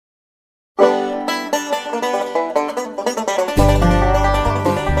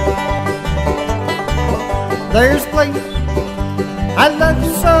There's a place I love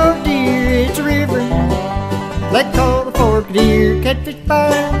so dear, it's a river they call the Fork Deer. Catfish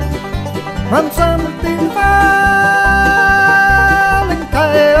by from summer through the fall, and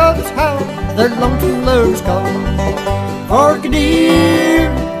coyotes howl their lonesome loves call. Fork Deer,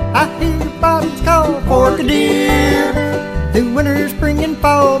 I hear the bottoms call. Fork Deer, through winter, spring, and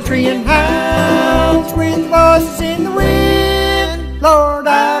fall, tree and house with voices in the wind. Lord,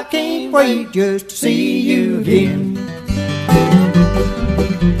 I can't wait just to see you again.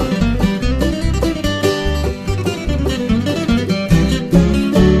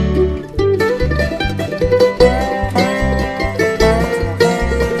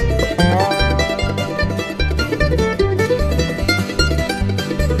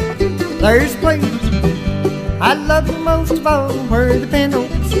 There's a place I love the most of all, where the pintails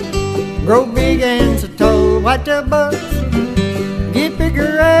grow big and so tall. Whitetail bucks get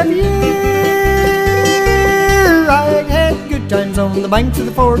bigger every year. I had good times on the banks of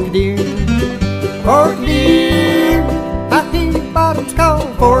the Fork Deer. Fork Deer, I hear the bottoms call.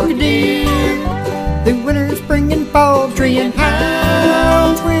 Fork Deer, through winter, spring, and fall, tree and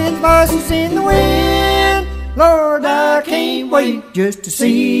house with voices in the wind. Lord, I can't wait just to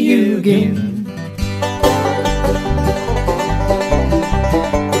see you again.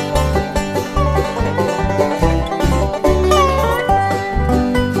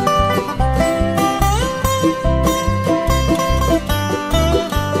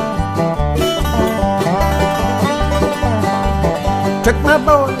 Took my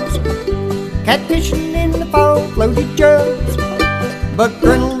boys catfishing in the fall, floated jugs, buck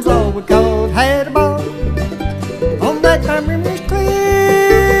Reynolds all we called, had a ball. On that time memory's clear,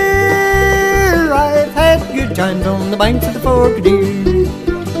 I've had good times on the banks of the Fork Deer.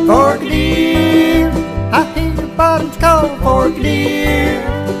 Fork Deer, I hear the bottoms call. Fork Deer,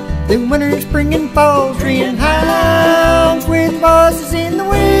 through winter, spring, and fall, tree and house with voices in the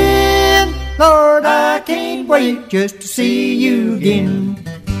wind. Lord, I can't wait just to see you again.